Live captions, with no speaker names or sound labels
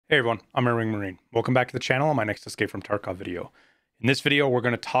Hey everyone, I'm Airwingmarine. Welcome back to the channel on my next Escape from Tarkov video. In this video, we're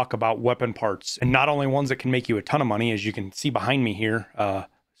going to talk about weapon parts, and not only ones that can make you a ton of money, as you can see behind me here,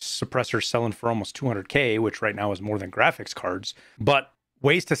 suppressors selling for almost 200K, which right now is more than graphics cards, but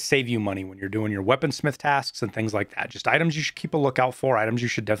ways to save you money when you're doing your weaponsmith tasks and things like that. Just items you should keep a lookout for, items you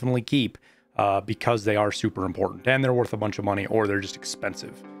should definitely keep because they are super important and they're worth a bunch of money or they're just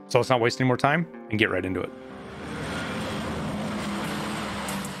expensive. So let's not waste any more time and get right into it.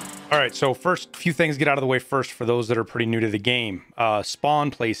 All right, so first few things get out of the way first for those that are pretty new to the game.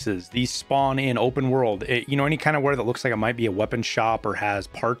 Spawn places. These spawn in open world. Any kind of where that looks like it might be a weapon shop or has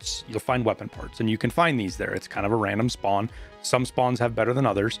parts, you'll find weapon parts, and you can find these there. It's kind of a random spawn. Some spawns have better than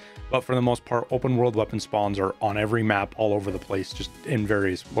others, but for the most part, open world weapon spawns are on every map all over the place, just in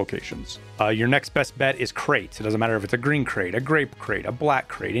various locations. Your next best bet is crates. It doesn't matter if it's a green crate, a grape crate, a black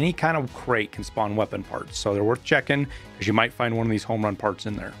crate, any kind of crate can spawn weapon parts. So they're worth checking because you might find one of these home run parts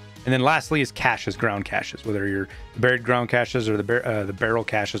in there. And then lastly is caches, ground caches, whether you're the buried ground caches or the barrel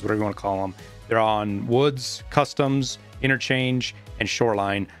caches, whatever you want to call them. They're on woods, customs, interchange, and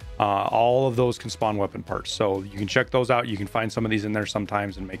shoreline. All of those can spawn weapon parts. So you can check those out. You can find some of these in there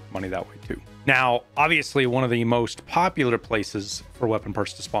sometimes and make money that way too. Now, obviously, one of the most popular places for weapon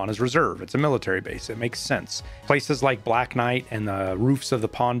parts to spawn is reserve. It's a military base. It makes sense. Places like Black Knight and the roofs of the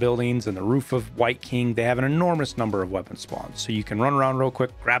pawn buildings and the roof of White King, they have an enormous number of weapon spawns. So you can run around real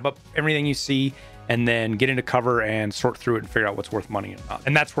quick, grab up everything you see, and then get into cover and sort through it and figure out what's worth money and not.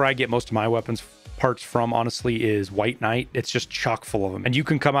 And that's where I get most of my weapons parts from, honestly, is White Knight. It's just chock full of them, and you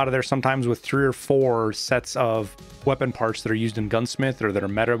can come out of there sometimes with 3 or 4 sets of weapon parts that are used in Gunsmith or that are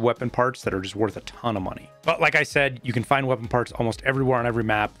meta weapon parts that are just worth a ton of money. But like I said, you can find weapon parts almost everywhere on every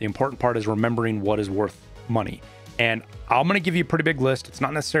map. The important part is remembering what is worth money. And I'm going to give you a pretty big list. It's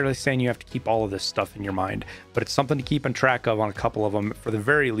not necessarily saying you have to keep all of this stuff in your mind, but it's something to keep in track of on a couple of them for the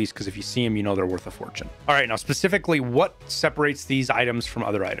very least, because if you see them, you know they're worth a fortune. All right, now specifically, what separates these items from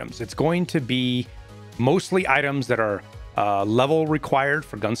other items? It's going to be mostly items that are level required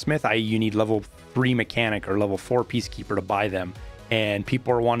for Gunsmith, i.e. you need level 3 mechanic or level 4 peacekeeper to buy them. And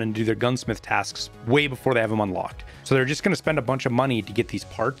people are wanting to do their gunsmith tasks way before they have them unlocked. So they're just going to spend a bunch of money to get these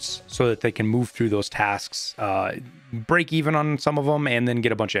parts so that they can move through those tasks, break even on some of them, and then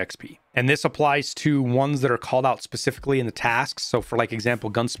get a bunch of XP. And this applies to ones that are called out specifically in the tasks. So for like example,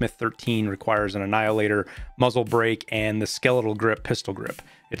 Gunsmith 13 requires an Annihilator, muzzle brake, and the skeletal grip, pistol grip.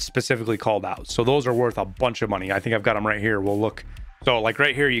 It's specifically called out. So those are worth a bunch of money. I think I've got them right here. We'll look. So like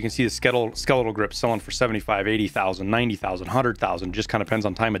right here, you can see the skeletal grip selling for 75, 80,000, 90,000, 100,000. Just kind of depends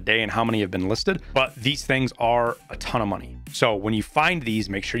on time of day and how many have been listed. But these things are a ton of money. So when you find these,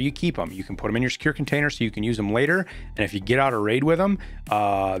 make sure you keep them. You can put them in your secure container so you can use them later. And if you get out a raid with them,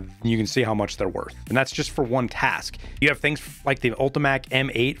 you can see how much they're worth. And that's just for one task. You have things like the Ultimac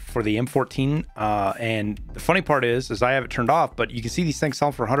M8 for the M14. And the funny part is I have it turned off, but you can see these things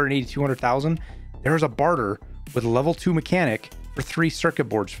selling for 180, 200,000. There's a barter with a level 2 mechanic for 3 circuit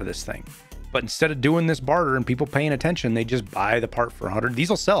boards for this thing. But instead of doing this barter and people paying attention, they just buy the part for 100. These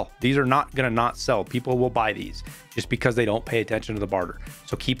will sell. These are not going to not sell. People will buy these just because they don't pay attention to the barter.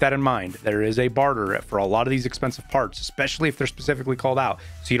 So keep that in mind. There is a barter for a lot of these expensive parts, especially if they're specifically called out,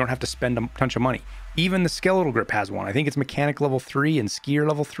 so you don't have to spend a bunch of money. Even the skeletal grip has one. I think it's mechanic level 3 and skier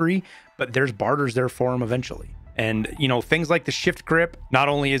level 3, but there's barters there for them eventually. And, things like the shift grip, not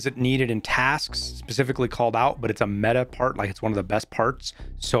only is it needed in tasks specifically called out, but it's a meta part, like it's one of the best parts.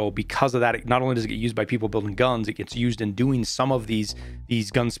 So because of that, not only does it get used by people building guns, it gets used in doing some of these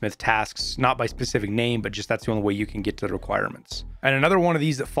gunsmith tasks, not by specific name, but just that's the only way you can get to the requirements. And another one of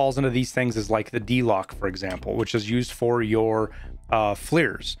these that falls into these things is like the D-Lock, for example, which is used for your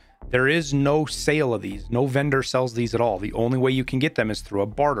flares. There is no sale of these. No vendor sells these at all. The only way you can get them is through a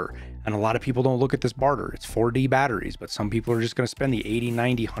barter. And a lot of people don't look at this barter. It's 4D batteries, but some people are just going to spend the 80,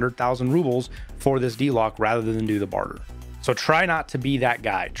 90, 100,000 rubles for this D-Lock rather than do the barter. So try not to be that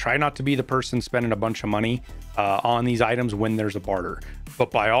guy. Try not to be the person spending a bunch of money on these items when there's a barter.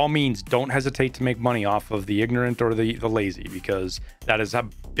 But by all means, don't hesitate to make money off of the ignorant or the lazy, because that is a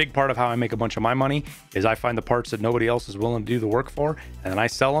big part of how I make a bunch of my money. Is I find the parts that nobody else is willing to do the work for, and then I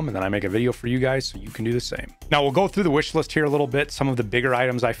sell them, and then I make a video for you guys so you can do the same. Now we'll go through the wish list here a little bit, some of the bigger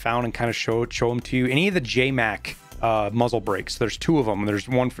items I found, and kind of show them to you. Any of the JMac muzzle brakes, there's 2 of them. There's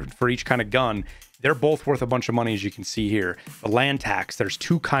one for each kind of gun. They're both worth a bunch of money, as you can see here. The Lantacs, there's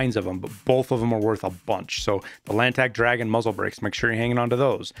 2 kinds of them, but both of them are worth a bunch. So the Lantac Dragon muzzle brakes, make sure you're hanging on to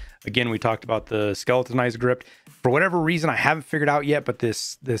those. Again, we talked about the skeletonized grip. For whatever reason, I haven't figured out yet, but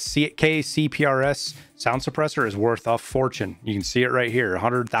this KCPRS sound suppressor is worth a fortune. You can see it right here,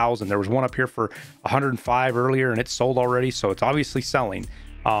 100,000. There was one up here for 105 earlier, and it's sold already, so it's obviously selling.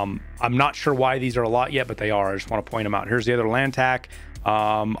 I'm not sure why these are a lot yet, but they are. I just want to point them out. Here's the other land tack.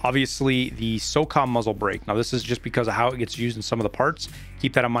 Obviously the SOCOM muzzle brake. Now this is just because of how it gets used in some of the parts.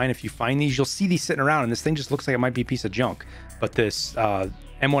 Keep that in mind. If you find these, you'll see these sitting around and this thing just looks like it might be a piece of junk. But this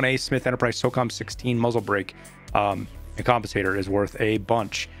M1A Smith Enterprise SOCOM 16 muzzle brake and compensator is worth a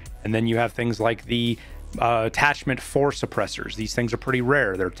bunch. And then you have things like the attachment for suppressors. These things are pretty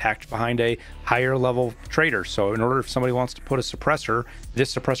rare. They're attached behind a higher level trader. So in order, if somebody wants to put a suppressor,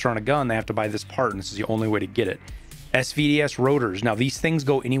 this suppressor on a gun, they have to buy this part, and this is the only way to get it. SVDS rotors. Now these things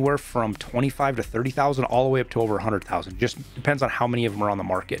go anywhere from 25 to 30,000 all the way up to over 100,000. Just depends on how many of them are on the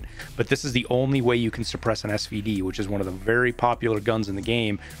market. But this is the only way you can suppress an SVD, which is one of the very popular guns in the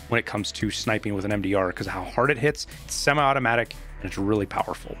game when it comes to sniping with an MDR, because of how hard it hits. It's semi-automatic and it's really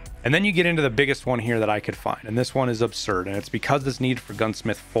powerful. And then you get into the biggest one here that I could find, and this one is absurd, and it's because it's needed for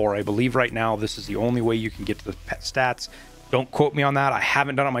Gunsmith 4. I believe right now this is the only way you can get to the stats. Don't quote me on that. I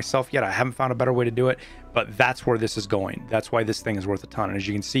haven't done it myself yet. I haven't found a better way to do it, but that's where this is going. That's why this thing is worth a ton. And as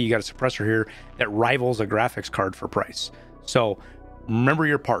you can see, you got a suppressor here that rivals a graphics card for price. So remember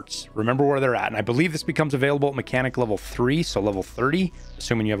your parts, remember where they're at. And I believe this becomes available at mechanic level 3, so level 30,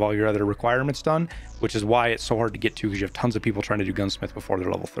 assuming you have all your other requirements done, which is why it's so hard to get to, because you have tons of people trying to do Gunsmith before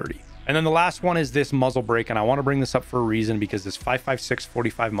they're level 30. And then the last one is this muzzle brake, and I want to bring this up for a reason, because this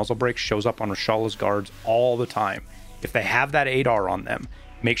 5.56/45 muzzle brake shows up on Rashala's guards all the time. If they have that ADAR on them,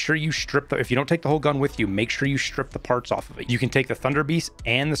 make sure you strip the, if you don't take the whole gun with you, make sure you strip the parts off of it. You can take the Thunder Beast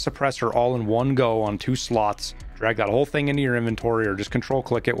and the suppressor all in one go on 2 slots, drag that whole thing into your inventory, or just control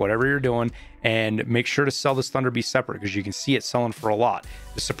click it, whatever you're doing, and make sure to sell this Thunder Beast separate, because you can see it selling for a lot.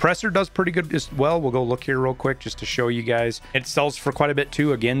 The suppressor does pretty good as well. We'll go look here real quick just to show you guys. It sells for quite a bit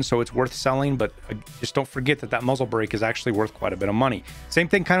too, again, so it's worth selling, but just don't forget that that muzzle brake is actually worth quite a bit of money. Same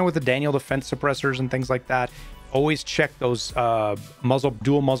thing kind of with the Daniel defense suppressors and things like that. Always check those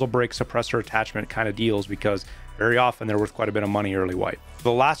dual muzzle brake suppressor attachment kind of deals, because very often they're worth quite a bit of money early white.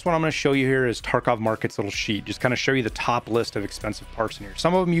 The last one I'm going to show you here is Tarkov Market's little sheet. Just kind of show you the top list of expensive parts in here.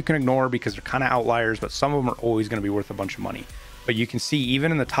 Some of them you can ignore because they're kind of outliers, but some of them are always going to be worth a bunch of money. But you can see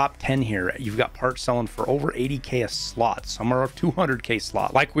even in the top 10 here, you've got parts selling for over 80K a slot. Some are 200K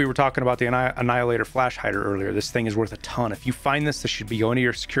slot. Like we were talking about the Annihilator flash hider earlier, this thing is worth a ton. If you find this, this should be going to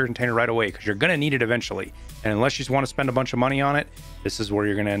your secure container right away, because you're going to need it eventually. And unless you just want to spend a bunch of money on it, this is where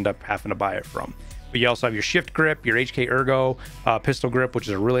you're going to end up having to buy it from. But you also have your shift grip, your HK Ergo pistol grip, which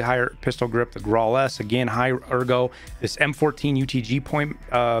is a really high pistol grip. The Grawl S, again, high ergo. This M14 UTG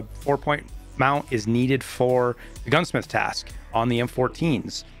 4-point mount is needed for the Gunsmith task on the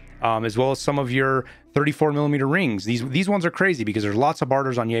M14s, as well as some of your 34mm rings. These ones are crazy because there's lots of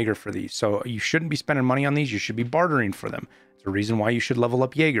barters on Jaeger for these. So you shouldn't be spending money on these. You should be bartering for them. It's the reason why you should level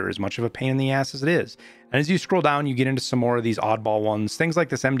up Jaeger, as much of a pain in the ass as it is. And as you scroll down, you get into some more of these oddball ones, things like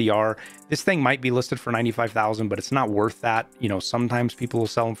this MDR. This thing might be listed for 95,000, but it's not worth that. You know, sometimes people will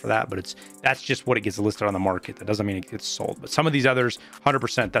sell them for that, but that's just what it gets listed on the market. That doesn't mean it gets sold. But some of these others,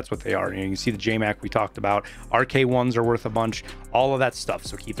 100%, that's what they are. You can see the JMac we talked about. RK1s are worth a bunch, all of that stuff.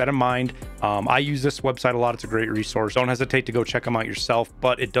 So keep that in mind. I use this website a lot. It's a great resource. Don't hesitate to go check them out yourself,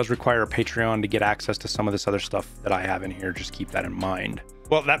 but it does require a Patreon to get access to some of this other stuff that I have in here. Just keep that in mind.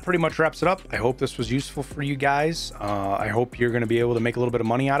 Well, that pretty much wraps it up. I hope this was useful for you guys. I hope you're going to be able to make a little bit of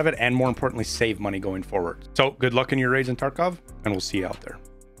money out of it, and more importantly, save money going forward. So good luck in your raids in Tarkov, and we'll see you out there.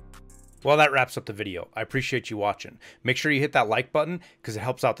 Well, that wraps up the video. I appreciate you watching. Make sure you hit that like button, because it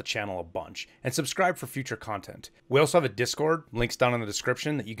helps out the channel a bunch, and subscribe for future content. We also have a Discord, links down in the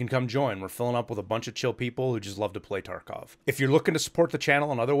description, that you can come join. We're filling up with a bunch of chill people who just love to play Tarkov. If you're looking to support the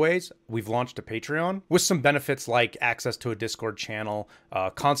channel in other ways, we've launched a Patreon with some benefits like access to a Discord channel,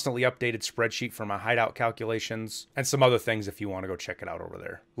 constantly updated spreadsheet for my hideout calculations, and some other things if you want to go check it out over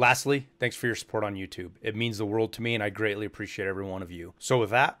there. Lastly, thanks for your support on YouTube. It means the world to me, and I greatly appreciate every one of you. So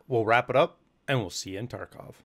with that, we'll wrap it up, and we'll see you in Tarkov.